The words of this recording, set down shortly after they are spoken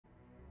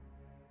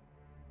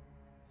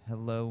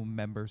Hello,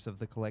 members of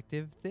the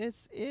collective.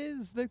 This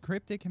is the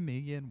Cryptic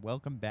Chameleon.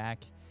 Welcome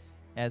back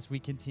as we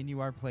continue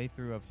our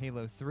playthrough of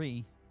Halo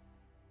 3.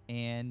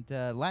 And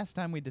last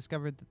time we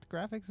discovered that the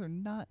graphics are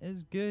not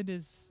as good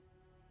as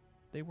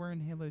they were in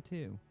Halo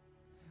 2.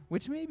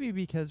 Which may be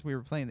because we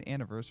were playing the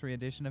Anniversary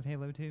Edition of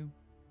Halo 2.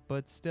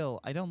 But still,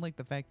 I don't like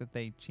the fact that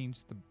they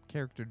changed the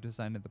character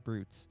design of the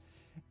brutes.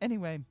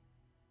 Anyway,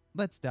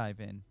 let's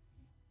dive in.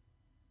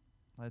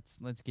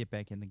 Let's get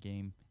back in the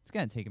game. It's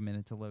gonna take a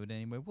minute to load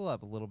anyway. We'll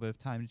have a little bit of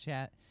time to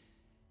chat.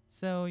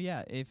 So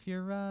yeah, if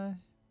you're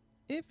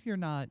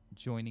not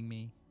joining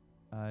me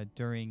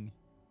during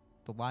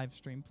the live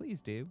stream,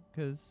 please do,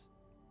 because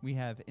we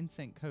have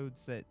instant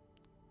codes that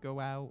go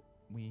out.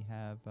 We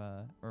have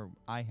or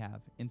I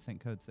have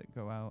instant codes that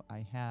go out.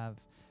 I have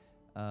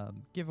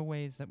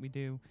giveaways that we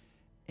do,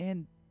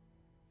 and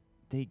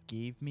they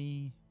gave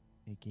me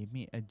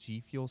a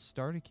G Fuel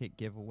starter kit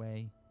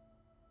giveaway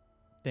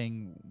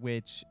thing,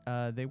 which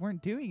they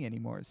weren't doing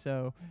anymore.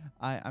 So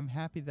I'm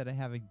happy that I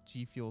have a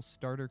G Fuel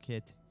starter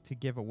kit to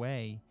give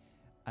away.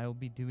 I will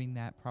be doing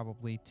that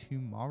probably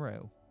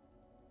tomorrow.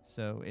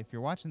 So if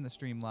you're watching the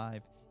stream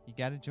live, you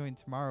got to join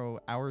tomorrow,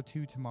 hour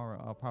 2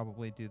 tomorrow. I'll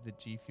probably do the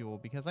G Fuel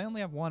because I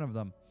only have one of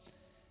them.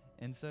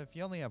 And so if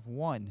you only have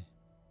one,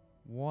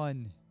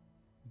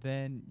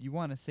 then you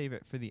want to save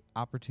it for the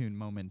opportune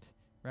moment,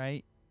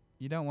 right?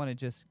 You don't want to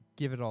just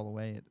give it all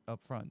away up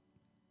front.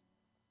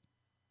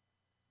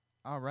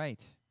 All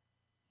right,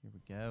 here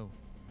we go.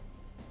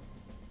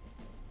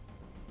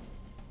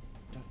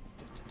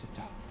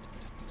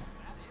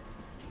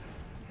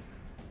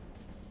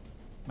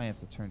 Might have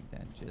to turn it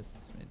down just a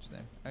smidge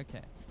there.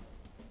 Okay.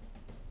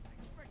 I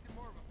expected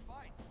more of a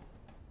fight.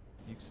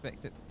 You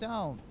expect it?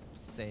 Don't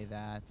say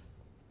that.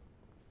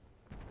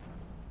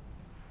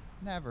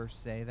 Never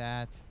say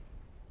that.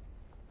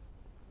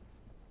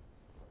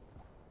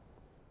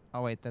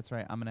 Oh wait, that's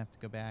right. I'm gonna have to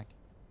go back.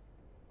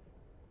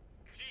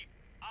 Chief,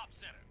 Op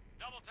Center,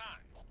 double time.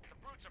 The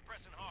brutes are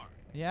pressing hard.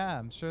 Yeah,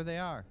 I'm sure they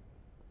are.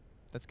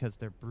 That's because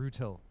they're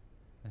brutal.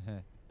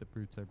 The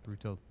brutes are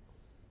brutal.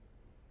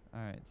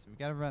 Alright, so we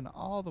gotta run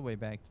all the way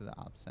back to the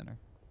op center.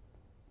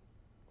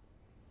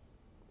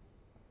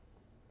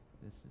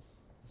 This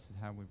is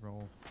how we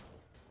roll.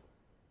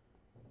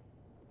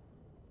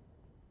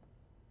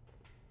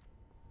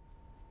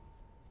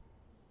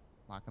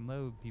 Lock and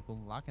load, people.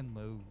 Lock and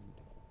load.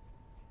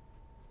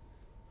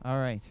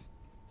 Alright,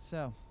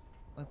 so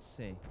let's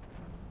see.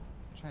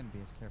 I'm trying to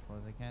be as careful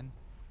as I can.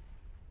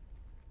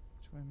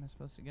 Which way am I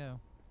supposed to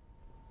go?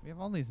 We have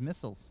all these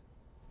missiles.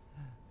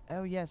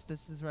 Oh yes,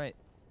 this is right.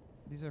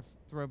 These are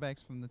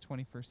throwbacks from the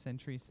 21st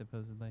century,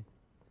 supposedly.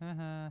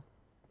 Haha.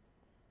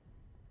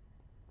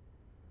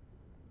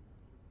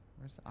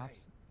 Where's the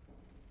ops?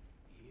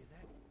 You hear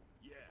that?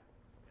 Yeah,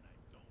 and I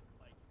don't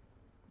like it.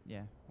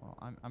 Yeah, well,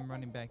 I'm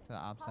running back to the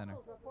op center.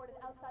 Hostiles reported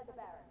outside the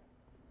barracks.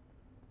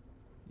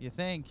 You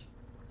think?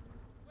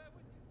 Where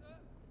with you, sir?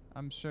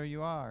 I'm sure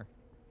you are.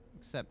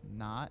 Except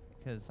not,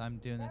 because I'm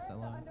doing this Barracks are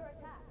alone. under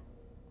attack.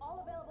 All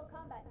available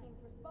combat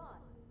teams respond.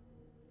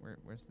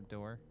 Where's the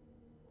door?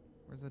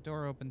 Where's the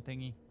door open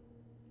thingy?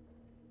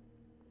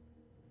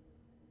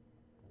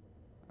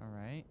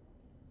 Alright.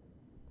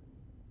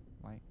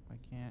 Why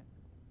can't?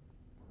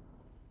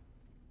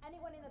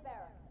 Anyone in the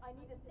barracks, I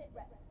need a sit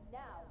rep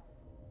now.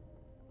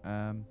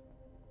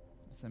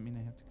 Does that mean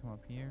I have to come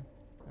up here?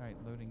 Alright,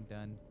 loading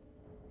done.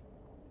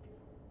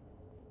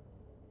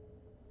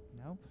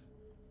 Nope.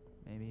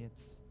 Maybe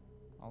it's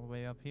all the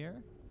way up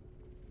here?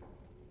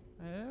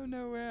 I don't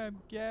know where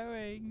I'm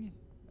going.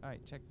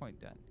 Alright,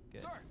 checkpoint done.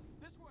 Good. Sir,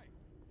 this way.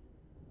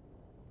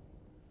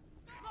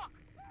 Look!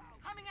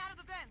 Coming out of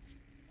the vents!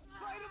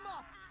 Light him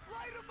up!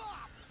 Light him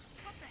up!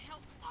 What the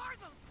hell are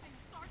those things,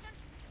 Sergeant?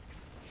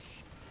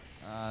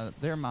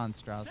 They're Take him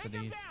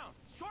monstrosities. down!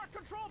 Short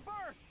control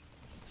burst!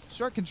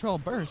 Short control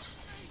burst.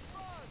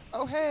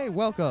 Oh hey,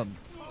 welcome.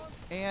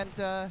 And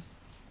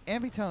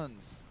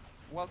Ambitones.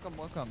 Welcome.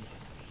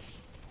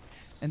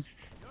 And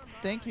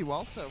thank you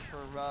also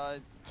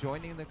for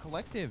joining the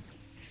collective.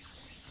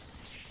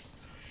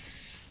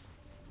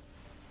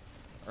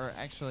 Or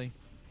actually,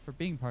 for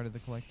being part of the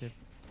collective.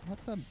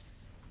 What the?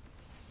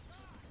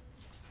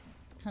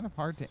 Kind of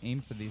hard to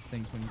aim for these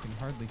things when you can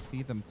hardly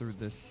see them through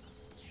this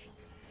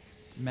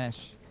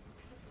mesh.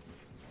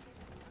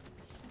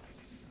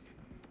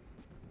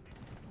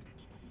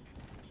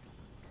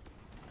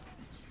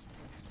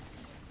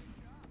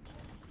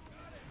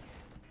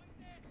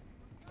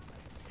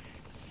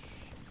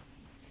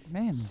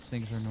 Man, these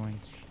things are annoying.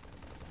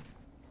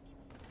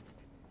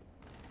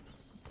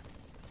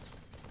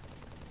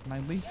 My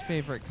least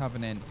favorite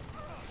Covenant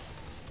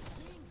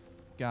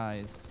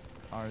guys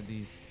are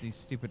these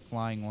stupid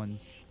flying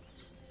ones.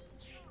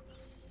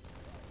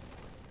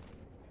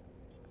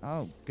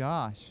 Oh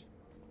gosh.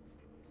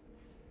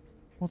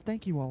 Well,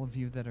 thank you all of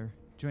you that are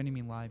joining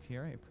me live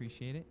here. I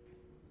appreciate it.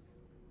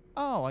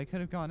 Oh, I could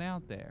have gone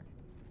out there.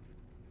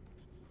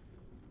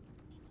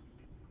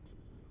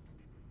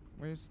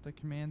 Where's the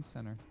command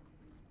center?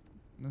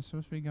 I'm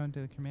supposed to be going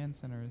to the command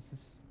center. Is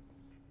this?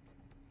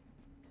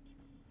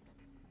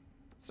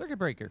 Circuit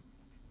breaker.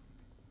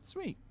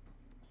 Sweet.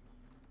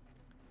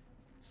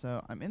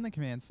 So I'm in the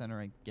command center,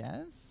 I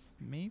guess.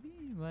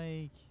 Maybe,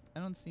 like, I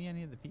don't see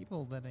any of the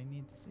people that I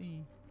need to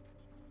see.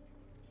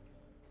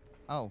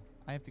 Oh,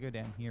 I have to go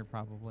down here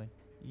probably.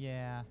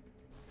 Yeah.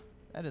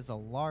 That is a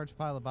large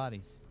pile of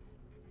bodies.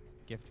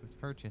 Gift with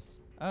purchase.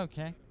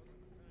 Okay.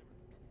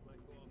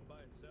 Might go off by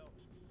itself.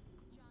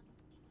 Johnson,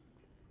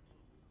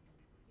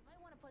 you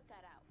might want to put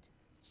that out.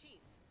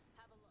 Chief,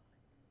 have a look.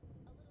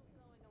 A little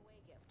going away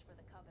gift for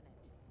the Covenant.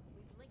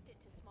 We've linked it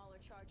to smaller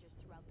charges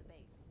throughout the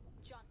base.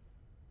 Johnson,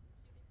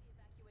 as soon as the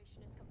evacuation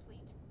is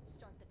complete,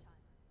 start the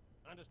timer.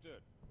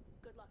 Understood.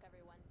 Good luck,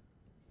 everyone.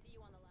 See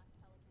you on the last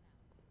Pelican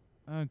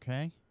out.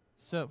 Okay.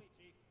 So, Wait,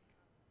 Chief.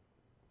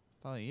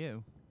 follow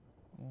you.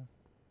 Well,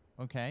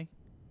 okay.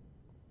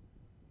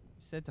 You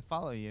said to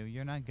follow you.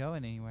 You're not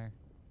going anywhere.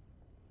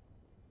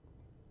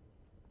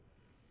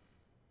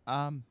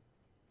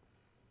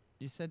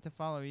 You said to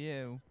follow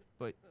you,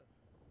 but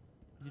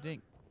you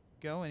didn't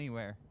go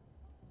anywhere.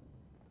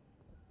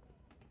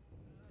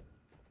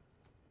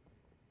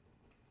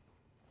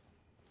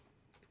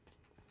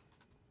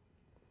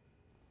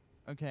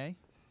 Okay.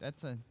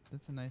 That's a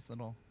nice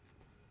little.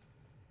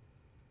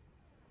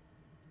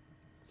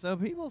 So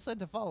people said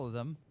to follow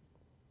them,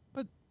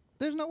 but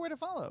there's nowhere to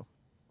follow.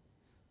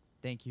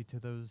 Thank you to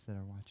those that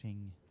are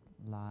watching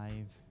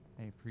live.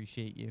 I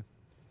appreciate you.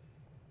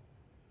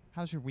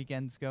 How's your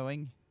weekends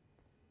going?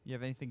 You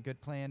have anything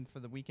good planned for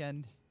the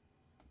weekend?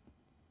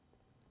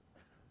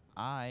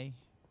 My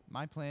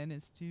plan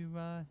is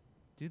to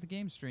do the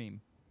game stream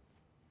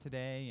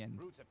today and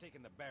Brutes have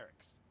taken the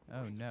barracks.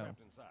 Oh, Marines are no.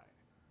 trapped inside.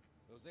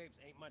 Those apes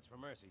ain't much for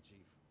mercy,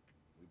 Chief.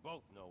 We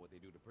both know what they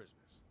do to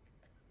prisoners.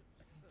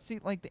 see,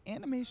 like, the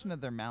animation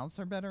of their mouths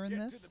are better in Get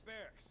this to the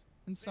barracks.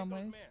 in Save some those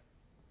ways. men.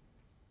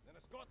 Then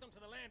escort them to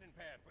the landing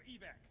pad for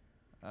evac.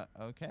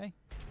 Okay.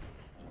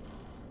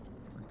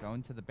 We're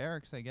going to the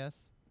barracks, I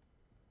guess.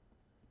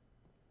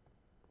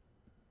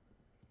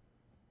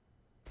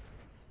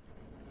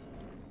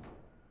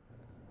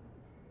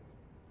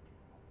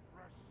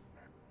 Fresh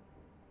scent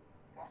must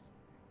be close.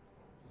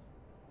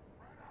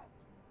 Spread out.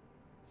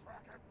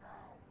 Track it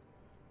down.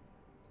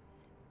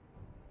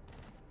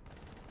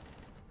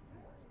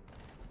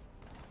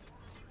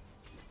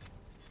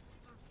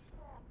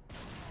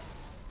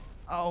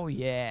 Oh,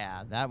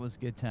 yeah. That was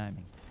good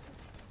timing.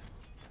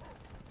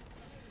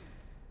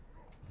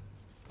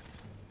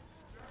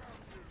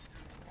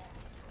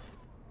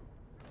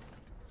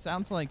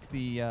 Sounds like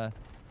the,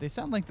 they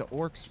sound like the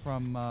orcs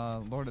from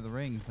Lord of the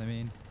Rings. I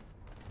mean,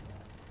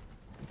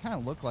 they kind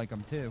of look like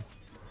them, too.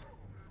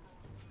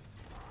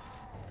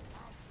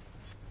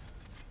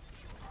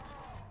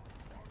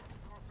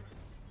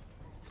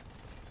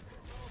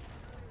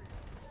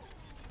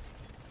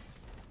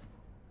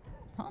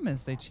 Problem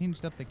is, they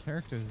changed up the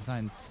character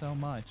design so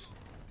much.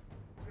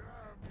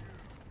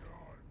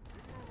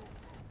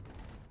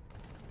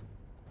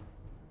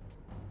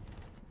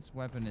 This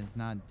weapon is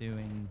not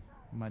doing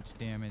much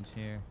damage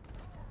here.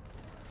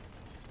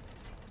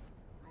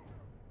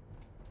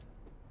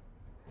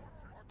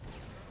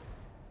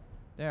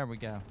 There we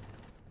go.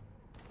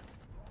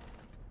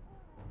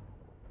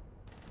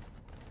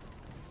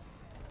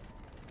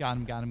 Got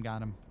him, got him,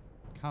 got him.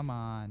 Come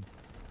on.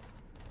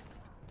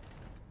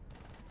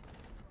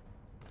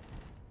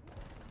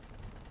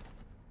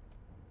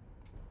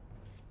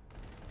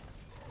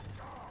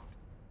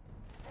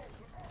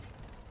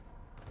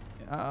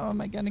 Oh,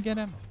 am I gonna get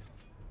him?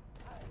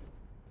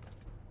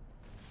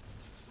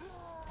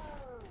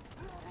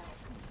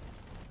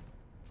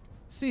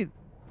 See,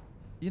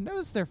 you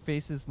notice their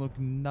faces look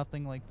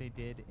nothing like they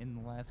did in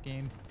the last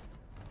game.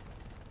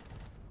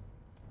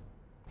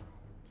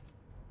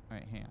 All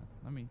right, hang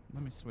on.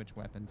 Let me switch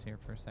weapons here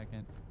for a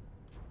second.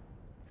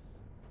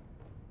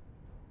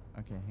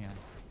 Okay, hang on.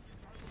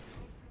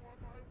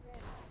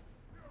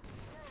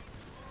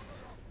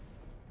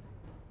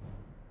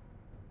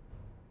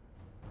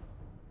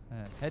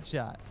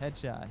 Headshot,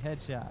 headshot,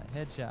 headshot,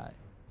 headshot.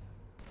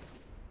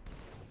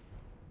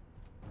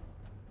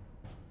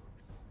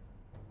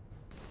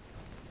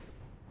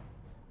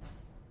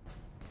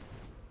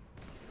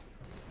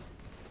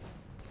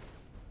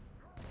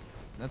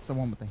 That's the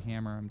one with the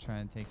hammer I'm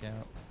trying to take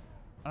out.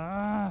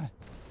 Ah!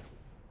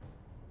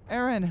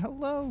 Aaron,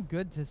 hello.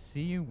 Good to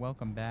see you.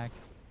 Welcome back.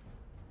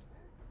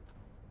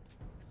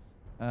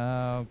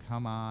 Oh,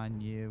 come on,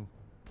 you.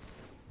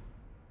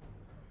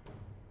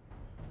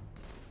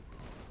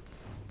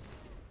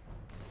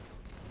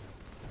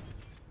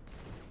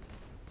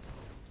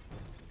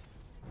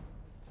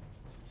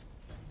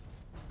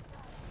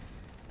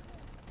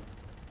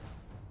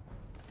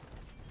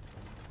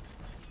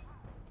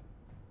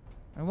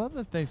 I love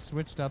that they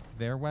switched up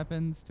their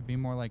weapons to be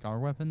more like our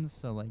weapons,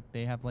 so like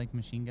they have like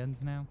machine guns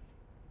now.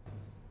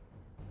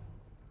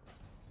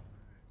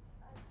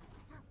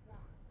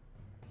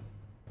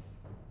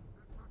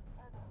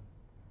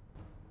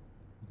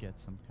 Get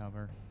some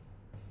cover.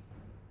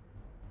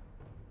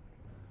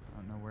 I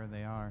don't know where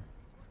they are.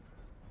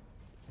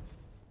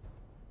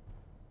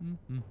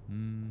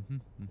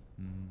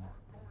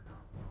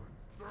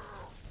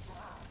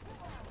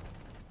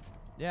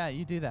 Yeah,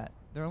 you do that.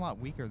 They're a lot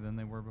weaker than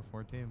they were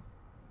before, too.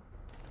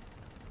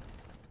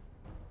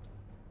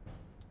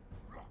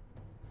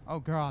 Oh,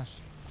 gosh.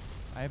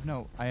 I have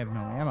no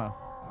ammo.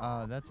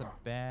 That's a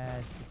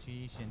bad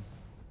situation.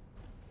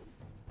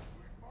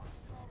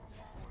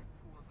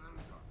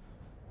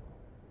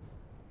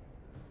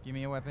 Give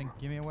me a weapon.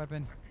 Give me a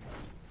weapon.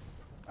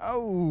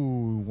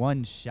 Oh,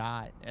 one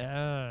shot.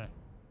 Ugh.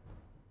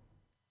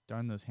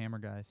 Darn those hammer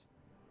guys.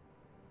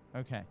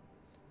 Okay.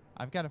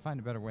 I've got to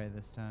find a better way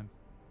this time.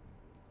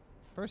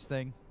 First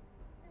thing.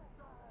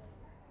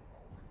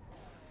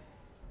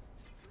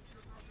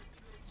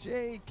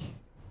 Jake,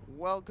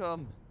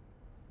 welcome.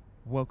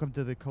 Welcome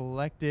to the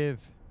collective.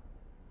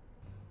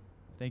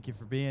 Thank you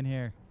for being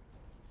here.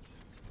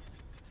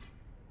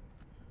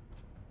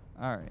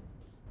 All right.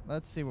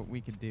 Let's see what we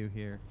can do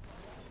here.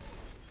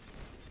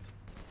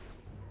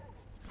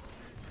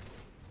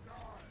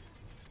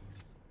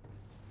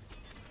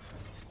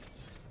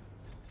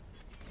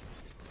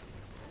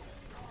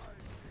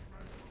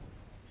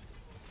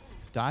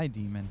 Die,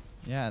 demon.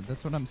 Yeah,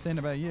 that's what I'm saying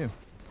about you.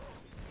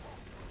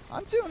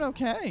 I'm doing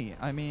okay.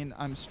 I mean,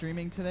 I'm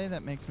streaming today.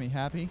 That makes me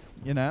happy,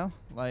 you know?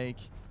 Like,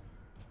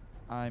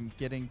 I'm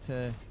getting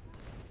to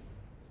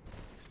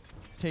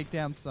take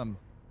down some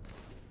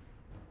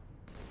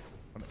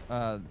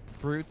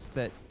brutes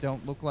that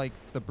don't look like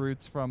the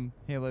brutes from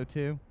Halo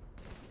 2.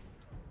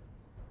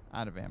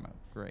 Out of ammo.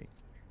 Great.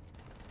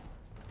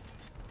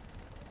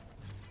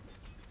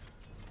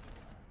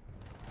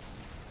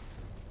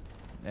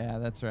 Yeah,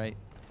 that's right.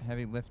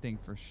 Heavy lifting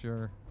for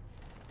sure.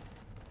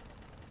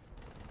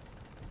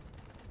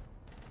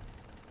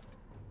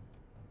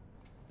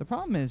 The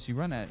problem is you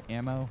run out of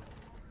ammo.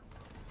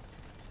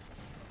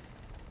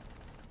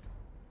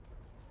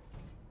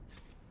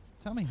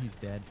 Tell me he's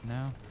dead.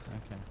 No?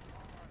 Okay.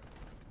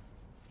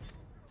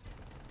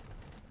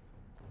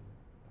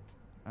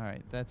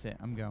 Alright, that's it.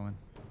 I'm going.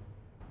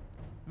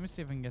 Let me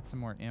see if I can get some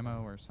more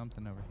ammo or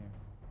something over here.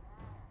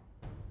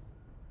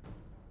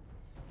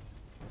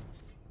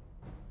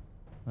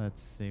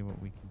 Let's see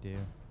what we can do.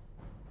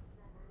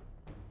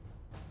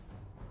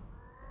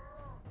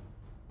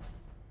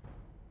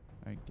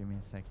 Alright, give me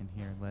a second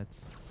here.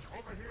 Let's...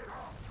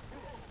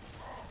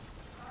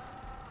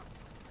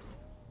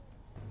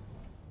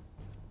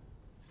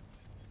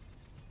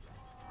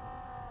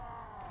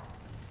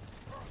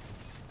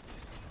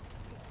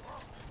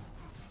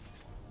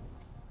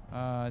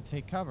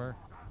 take cover.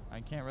 I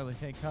can't really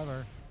take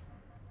cover.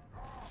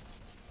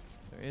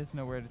 There is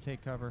nowhere to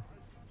take cover.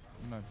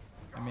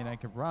 I mean, I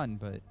could run,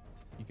 but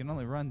you can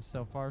only run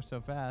so far so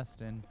fast,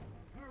 and...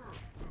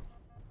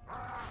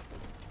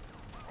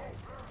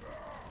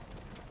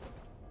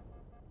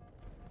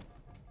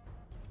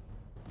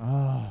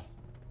 Oh.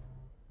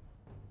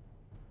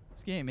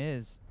 This game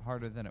is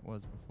harder than it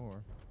was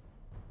before.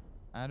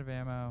 Out of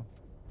ammo.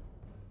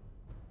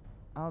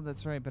 Oh,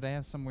 that's right, but I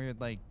have some weird,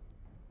 like...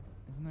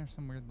 Isn't there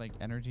some weird, like,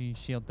 energy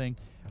shield thing?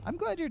 I'm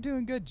glad you're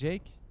doing good,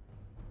 Jake.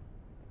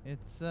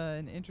 It's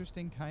an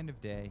interesting kind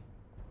of day.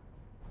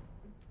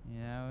 You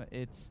know,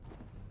 it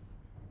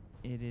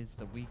is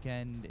the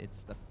weekend.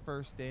 It's the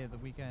first day of the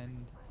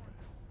weekend.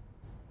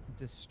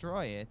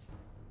 Destroy it.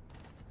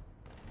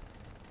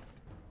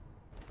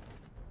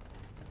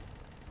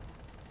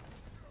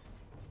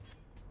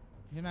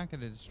 You're not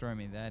going to destroy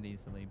me that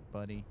easily,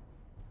 buddy.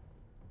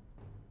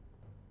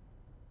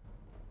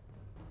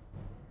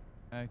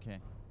 Okay.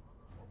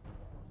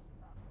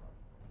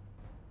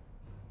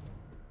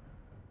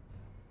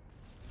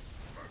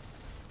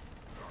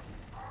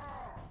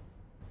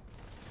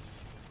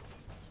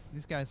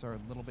 These guys are a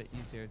little bit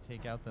easier to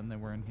take out than they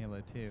were in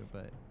Halo 2,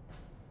 but...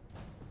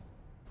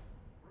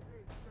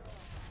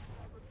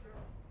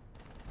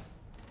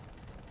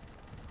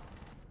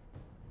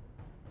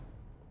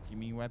 Give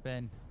me a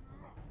weapon.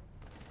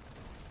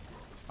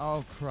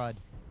 Oh, crud.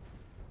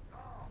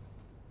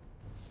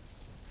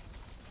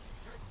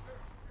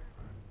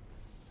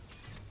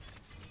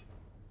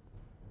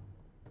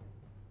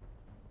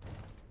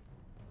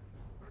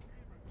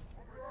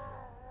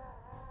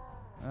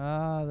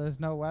 Ah, there's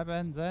no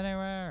weapons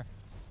anywhere.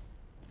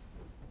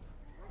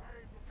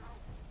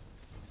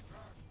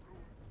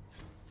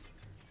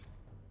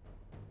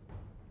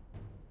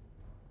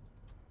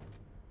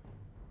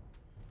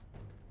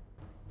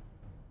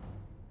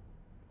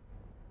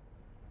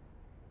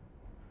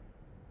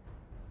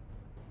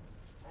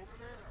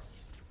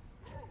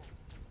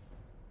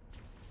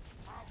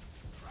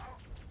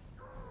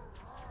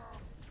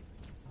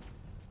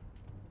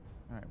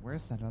 Alright,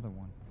 where's that other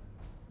one?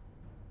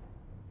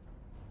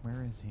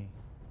 Where is he?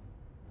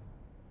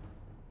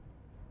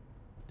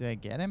 Did I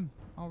get him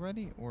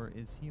already? Or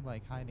is he,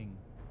 like, hiding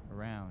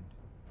around?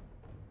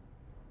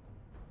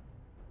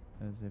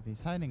 Because if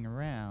he's hiding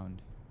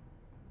around...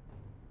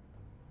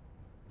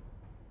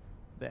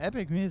 The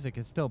epic music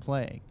is still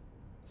playing.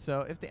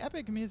 So, if the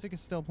epic music is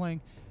still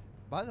playing...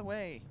 By the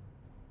way,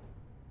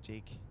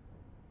 Jake,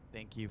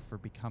 thank you for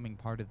becoming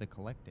part of the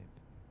collective.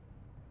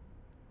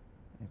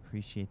 I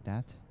appreciate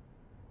that.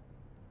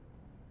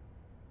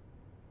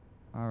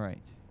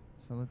 Alright,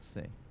 so let's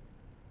see.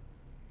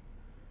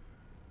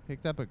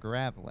 Picked up a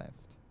grav lift.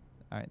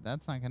 Alright,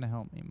 that's not going to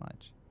help me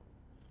much.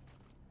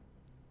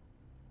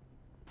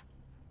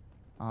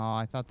 Oh,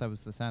 I thought that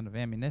was the sound of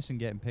ammunition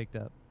getting picked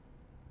up.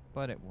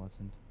 But it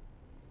wasn't.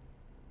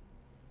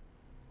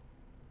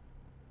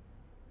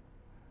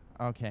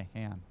 Okay,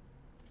 hang on.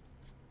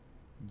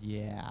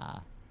 Yeah.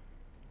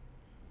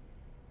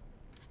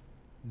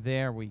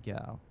 There we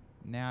go.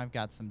 Now I've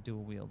got some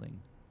dual wielding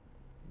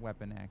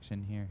weapon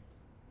action here.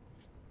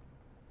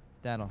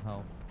 That'll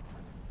help.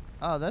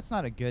 Oh, that's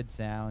not a good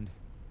sound.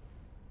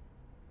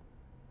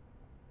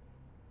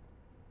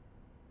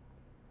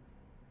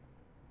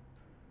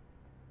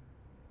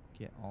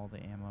 Get all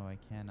the ammo I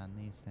can on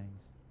these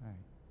things. Alright.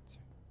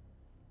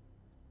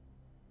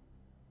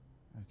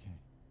 Okay.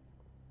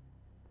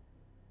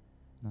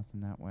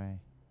 Nothing that way.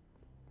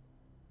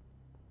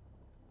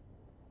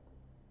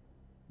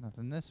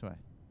 Nothing this way.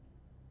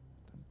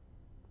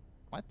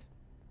 What?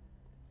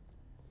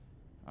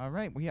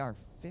 Alright, we are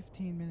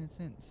 15 minutes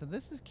in. So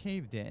this is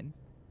caved in.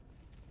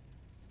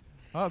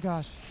 Oh,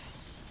 gosh.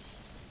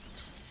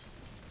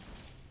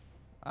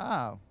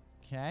 Oh,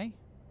 okay.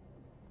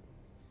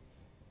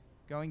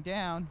 Going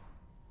down.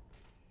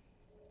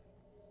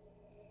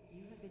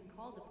 You have been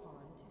called upon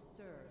to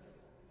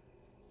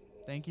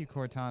serve. Thank you,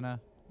 Cortana.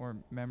 Or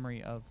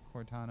memory of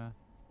Cortana.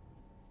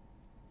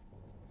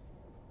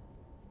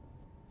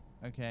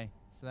 Okay,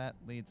 so that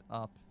leads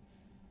up.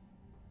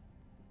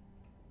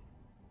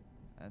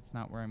 That's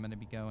not where I'm going to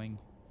be going.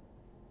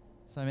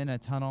 So I'm in a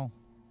tunnel.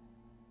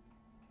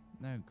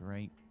 No,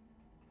 great.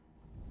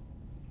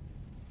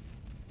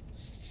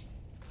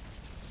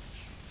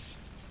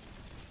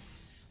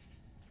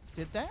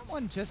 Did that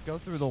one just go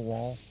through the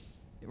wall?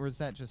 Or is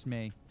that just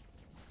me?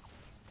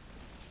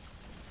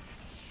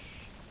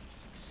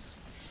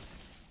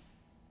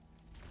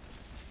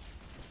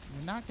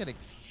 You're not gonna...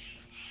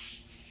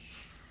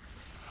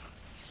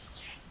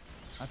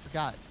 I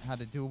forgot how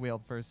to dual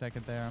wield for a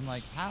second there. I'm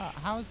like,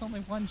 how is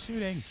only one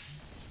shooting?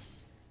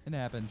 It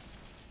happens.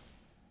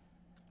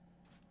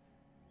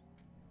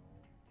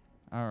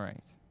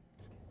 Alright.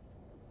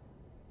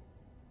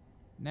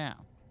 Now.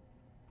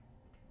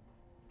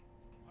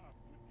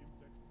 Half-wit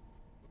insects.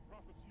 The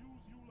prophets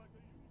use you like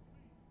they use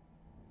me.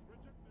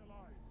 Reject their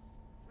lies.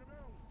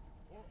 Rebel,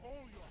 or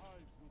all your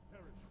hives will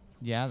perish.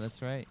 Yeah,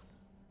 that's right.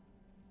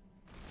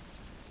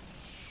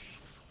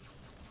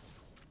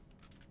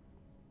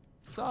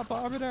 Sup,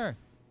 Arbiter?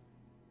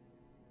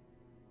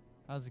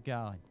 How's it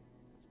going?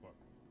 Spark.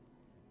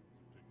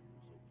 Have taken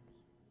your soldiers.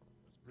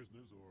 As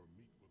prisoners or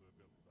meat for their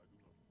bellies, I do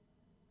not know.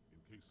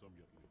 In case some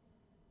yet live,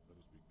 let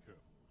us be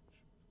careful what we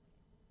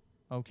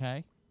shoot.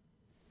 Okay.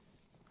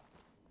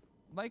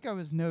 Like I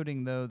was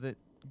noting, though, that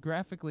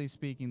graphically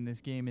speaking, this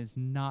game is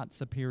not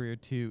superior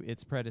to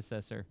its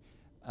predecessor.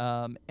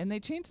 And they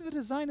changed the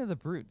design of the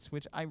brutes,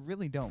 which I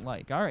really don't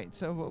like. All right,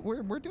 so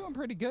we're doing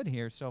pretty good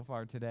here so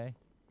far today.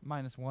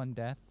 -1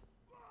 death.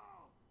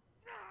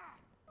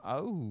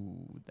 Oh,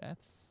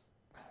 that's...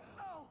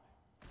 No!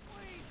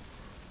 Please!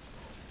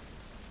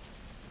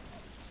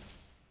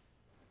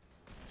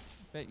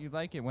 Bet you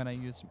like it when I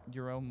use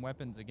your own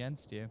weapons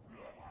against you.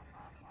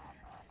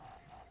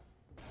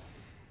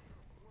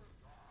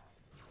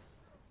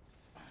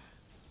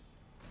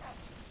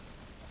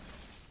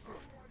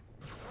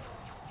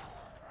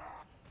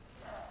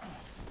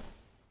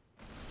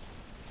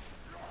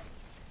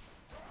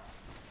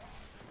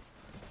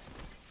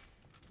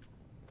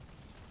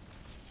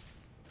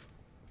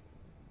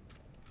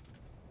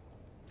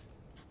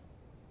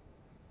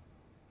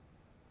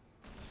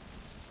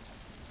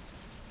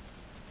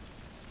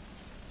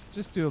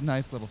 Just do a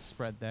nice little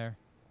spread there.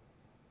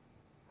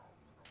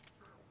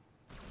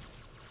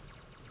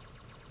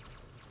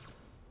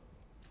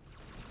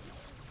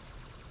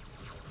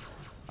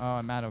 Oh,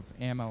 I'm out of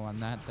ammo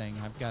on that thing.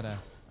 I've gotta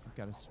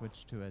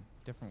switch to a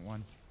different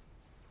one.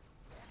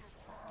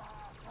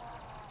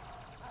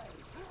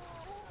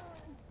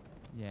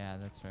 Yeah,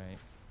 that's right.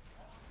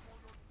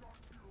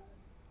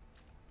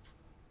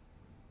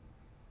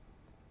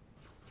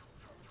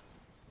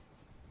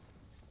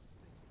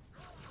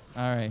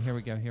 All right, here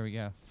we go. Here we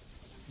go.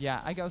 Yeah,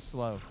 I go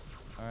slow.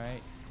 All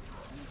right.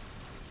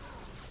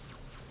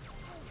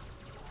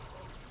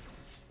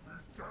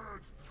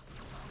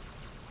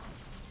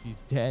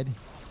 He's dead.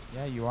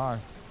 Yeah, you are.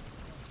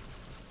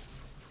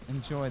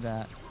 Enjoy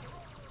that.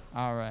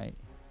 All right.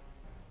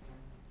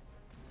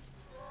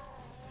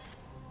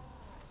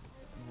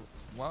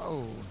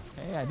 Whoa.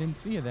 Hey, I didn't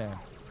see you there.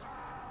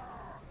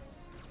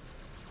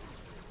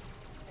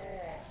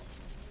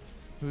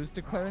 Who's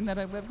declaring that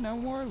I live no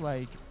more?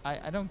 Like,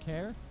 I don't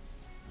care.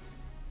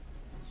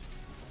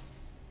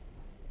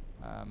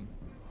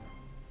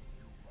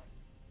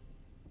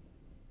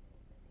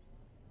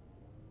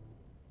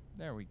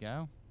 There we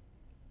go.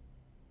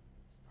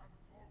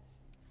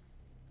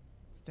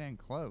 Stand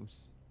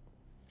close.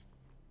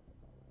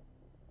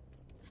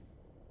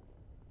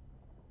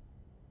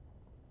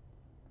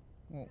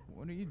 Well,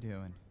 what are you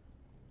doing?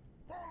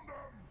 Found them!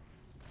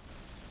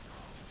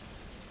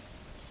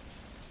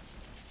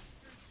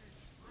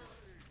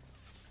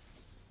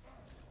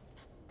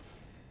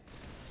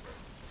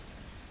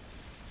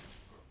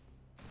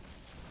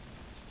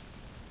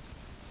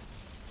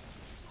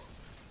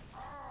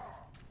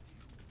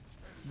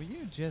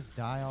 just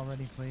die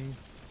already,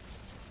 please?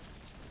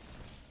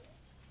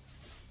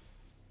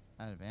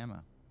 Out of ammo.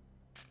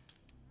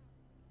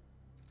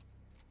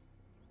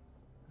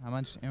 How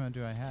much ammo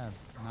do I have?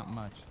 Not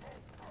much.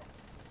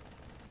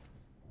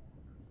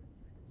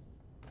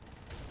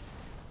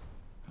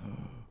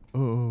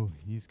 Oh,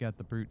 he's got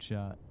the brute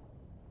shot.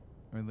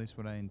 Or at least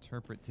what I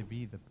interpret to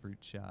be the brute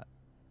shot.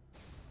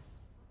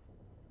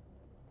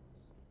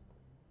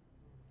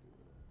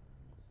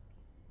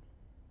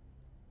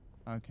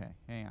 Okay,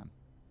 hang on.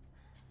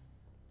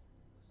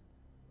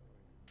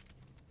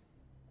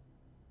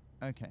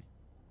 Okay.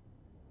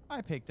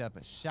 I picked up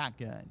a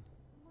shotgun.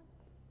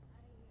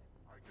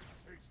 I can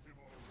taste him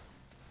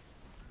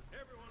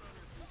already. Everyone on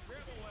your feet,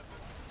 grab a weapon.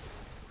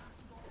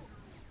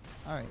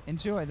 Alright,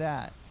 enjoy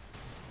that.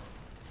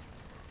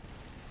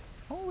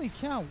 Holy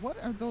cow, what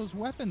are those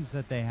weapons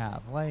that they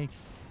have? Like...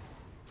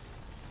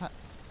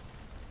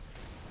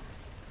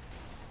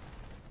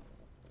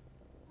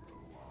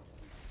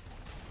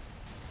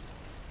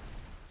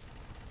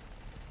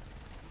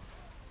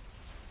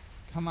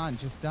 Come on,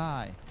 just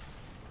die.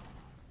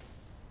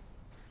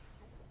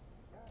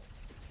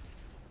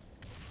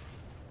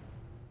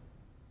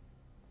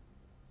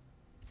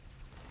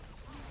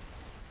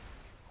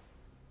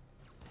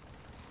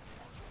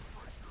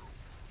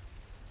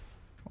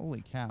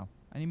 Holy cow.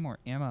 I need more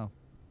ammo.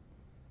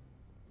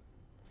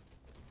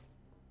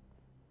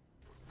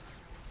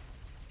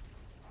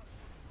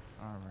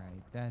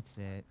 Alright, that's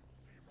it.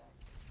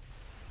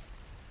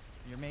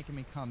 You're making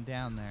me calm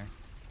down there.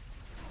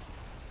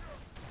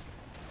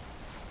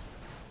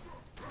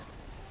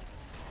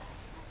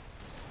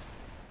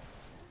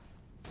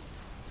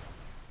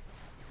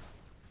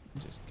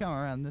 Just come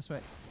around this way.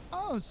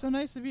 Oh, so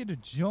nice of you to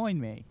join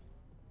me.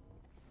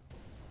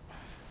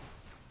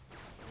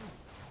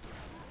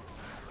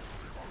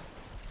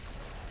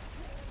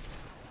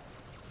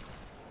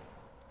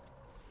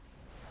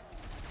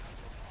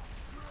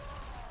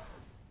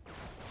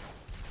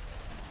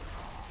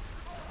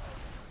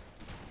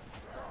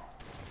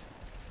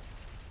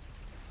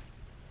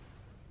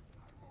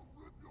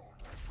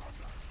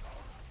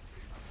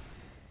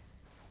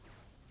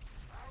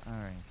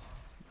 Alright.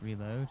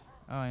 Reload.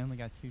 Oh, I only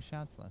got 2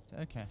 shots left.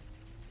 Okay.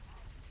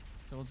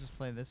 So we'll just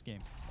play this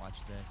game. Watch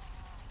this.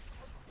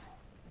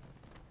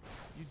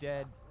 You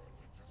dead.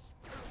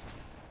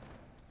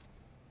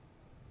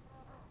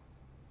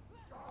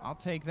 I'll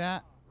take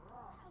that.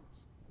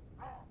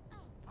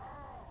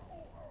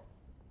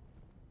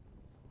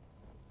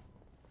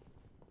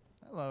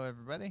 Hello,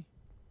 everybody.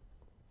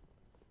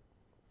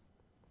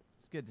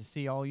 It's good to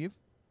see all you.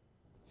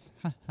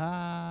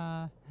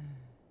 Haha.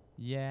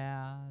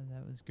 Yeah,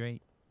 that was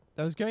great.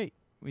 That was great.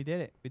 We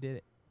did it. We did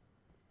it.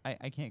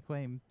 I can't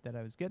claim that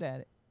I was good at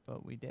it,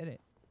 but we did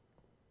it.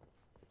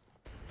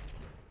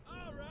 All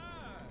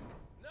right.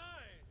 Nice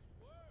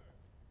work.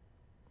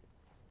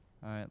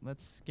 Alright,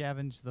 let's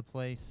scavenge the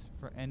place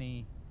for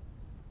any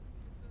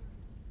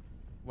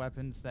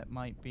weapons that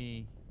might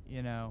be,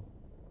 you know,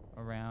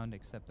 around,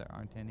 except there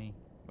aren't any.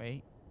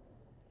 Wait.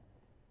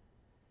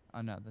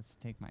 Oh no, let's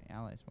take my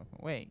ally's weapon.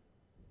 Wait.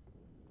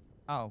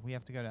 Oh, we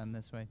have to go down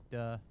this way.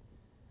 Duh.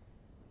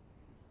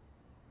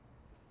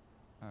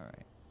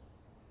 Alright.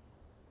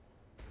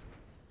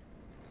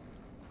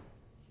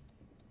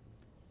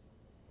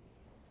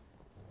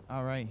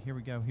 Alright, here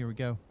we go, here we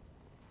go.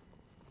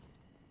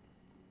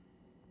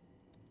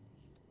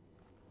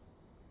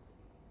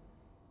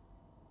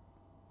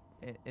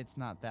 It's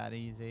not that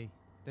easy.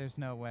 There's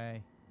no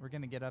way. We're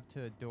gonna get up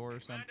to a door or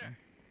something. Commander,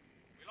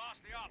 we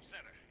lost the op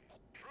center.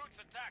 Brutes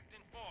attacked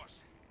in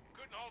force.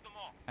 Couldn't hold them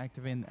all.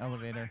 Activating the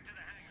elevator. Back to the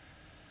hangar.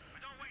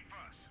 But don't wait for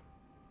us.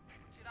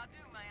 Should I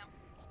do, ma'am?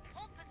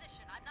 Hold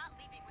position. I'm not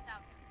leaving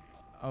without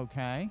you.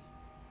 Okay.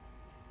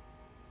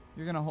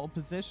 You're gonna hold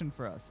position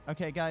for us.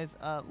 Okay, guys,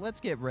 let's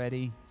get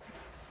ready.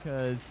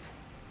 Cause...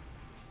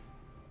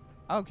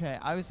 Okay,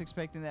 I was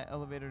expecting that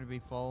elevator to be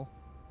full.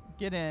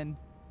 Get in.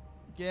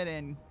 Get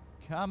in.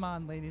 Come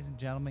on, ladies and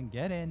gentlemen,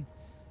 get in.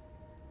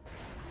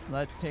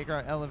 Let's take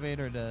our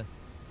elevator to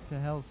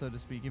hell, so to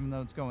speak, even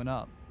though it's going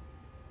up.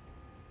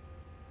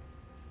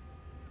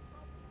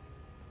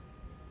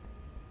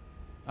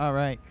 All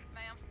right.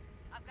 Ma'am,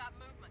 I've got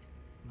movement.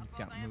 You've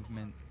got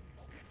movement.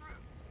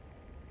 Brutes.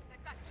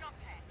 They've got jump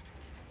pads.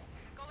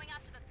 They're going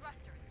after the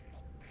thrusters.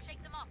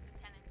 Shake them off,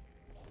 Lieutenant.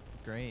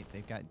 Great,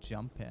 they've got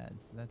jump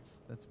pads.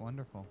 That's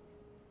wonderful.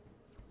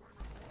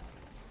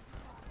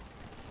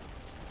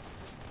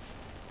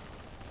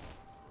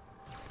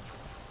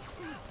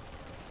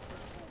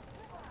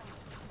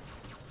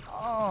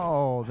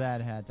 Oh,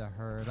 that had to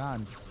hurt.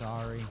 I'm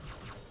sorry.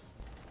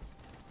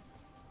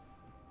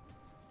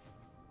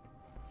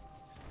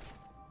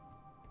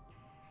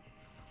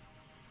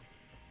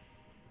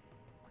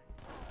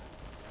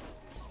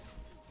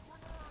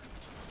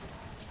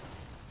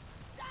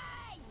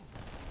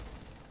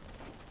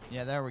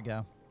 Yeah, there we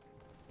go.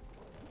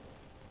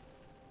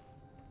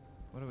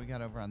 What do we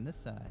got over on this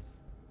side?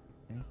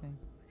 Anything?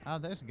 Oh,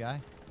 there's a guy.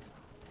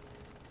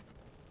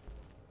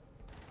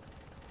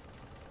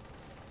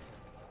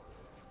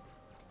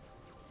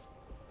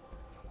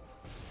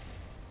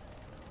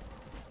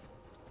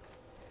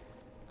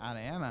 Out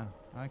of ammo.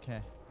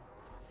 Okay.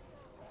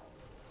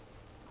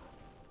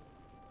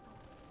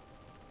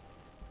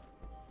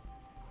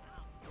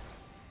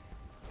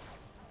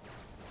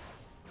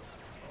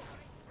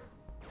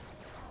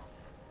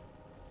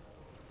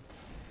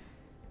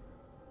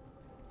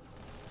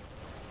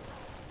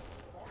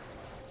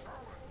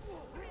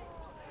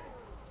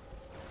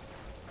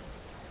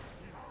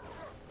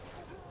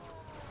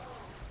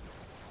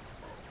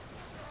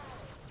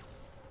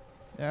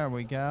 There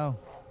we go.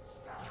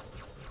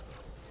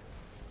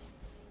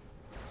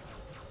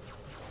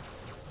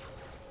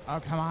 Oh,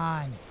 come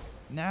on.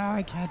 No,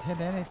 I can't hit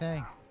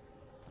anything.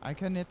 I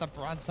couldn't hit the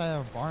broadside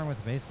of a barn with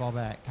a baseball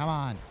bat. Come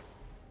on.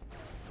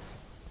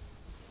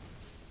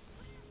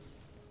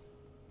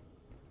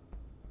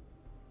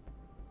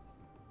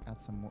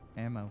 Got some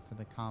ammo for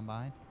the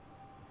combine.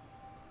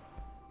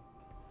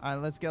 All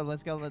right, let's go,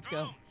 let's go, let's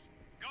go. Drones,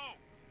 go!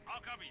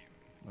 I'll cover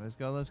you. Let's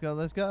go, let's go,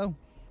 let's go.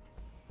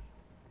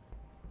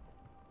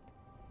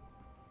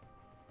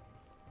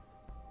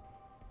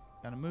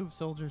 Gotta move,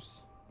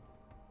 soldiers.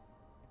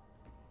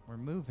 We're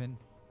moving.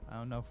 I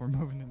don't know if we're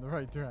moving in the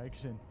right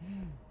direction,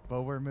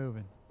 but we're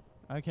moving.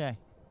 Okay.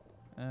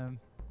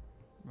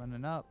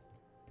 Running up.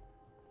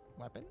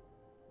 Weapon? Oh.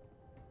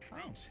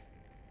 Brutes,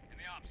 in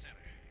the ops center.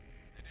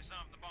 They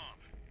disarmed the bomb.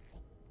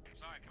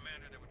 Sorry,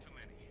 Commander, there were too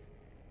many.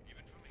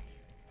 Even for me.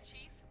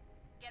 Chief,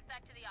 get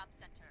back to the ops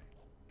center.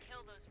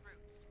 Kill those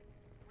brutes.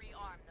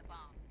 Rearm the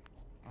bomb.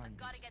 Are I've you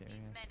got to get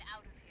these serious? men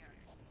out of here.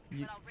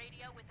 You- But I'll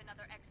radio with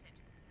another exit.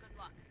 Good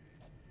luck.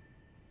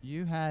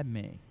 You had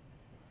me.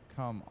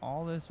 Come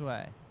all this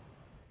way.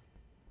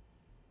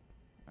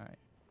 Alright.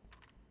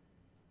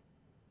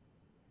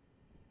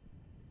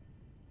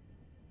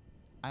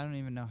 I don't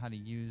even know how to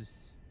use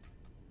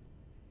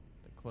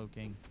the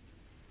cloaking.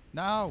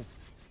 No!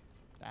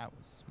 That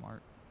was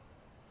smart.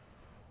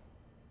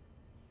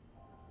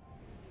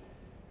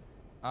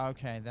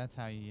 Okay, that's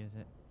how you use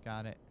it.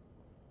 Got it.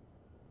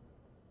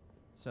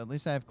 So at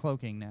least I have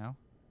cloaking now.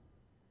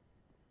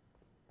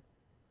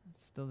 It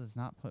still does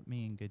not put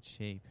me in good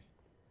shape.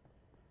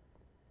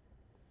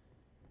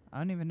 I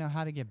don't even know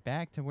how to get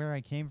back to where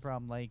I came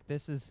from. Like,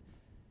 this is...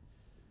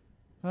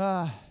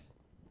 it's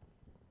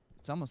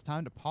almost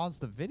time to pause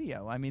the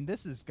video. I mean,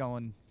 this is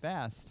going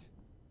fast.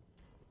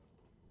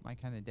 My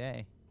kind of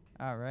day.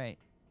 All right.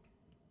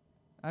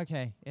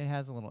 Okay, it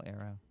has a little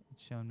arrow.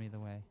 It's showing me the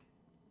way.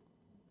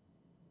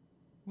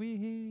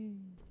 Wee-hee.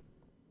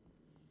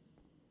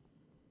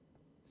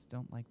 Just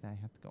don't like that I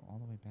have to go all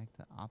the way back to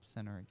the Ops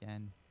Center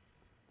again.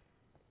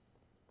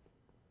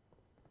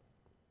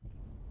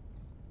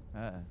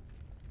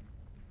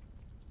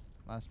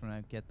 Last one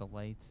I get the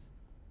lights.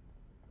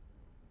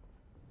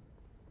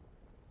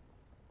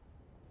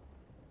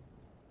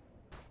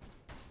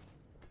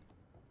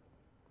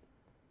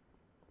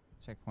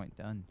 Checkpoint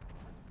done.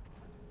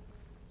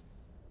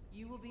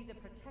 You will be the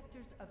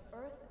protectors of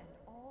Earth and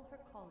all her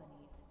colonies.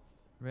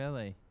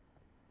 Really?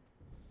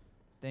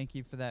 Thank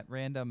you for that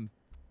random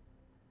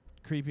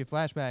creepy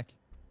flashback.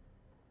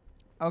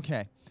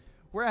 Okay,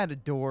 we're at a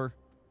door.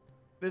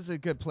 This is a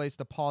good place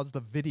to pause the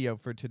video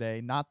for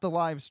today. Not the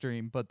live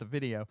stream, but the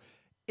video.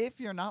 If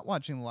you're not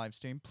watching the live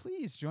stream,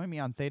 please join me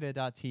on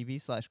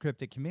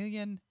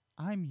Theta.tv/CrypticChameleon.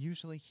 I'm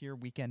usually here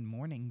weekend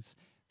mornings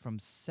from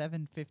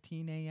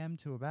 7:15 a.m.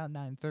 to about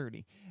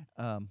 9:30.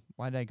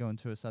 Why did I go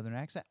into a southern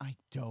accent? I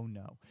don't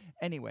know.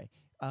 Anyway,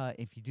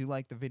 if you do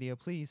like the video,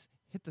 please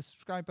hit the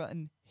subscribe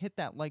button, hit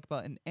that like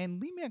button,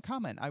 and leave me a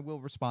comment. I will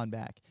respond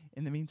back.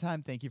 In the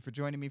meantime, thank you for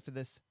joining me for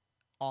this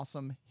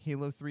awesome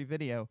Halo 3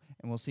 video,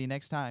 and we'll see you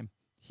next time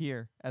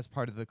here as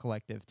part of the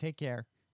collective. Take care.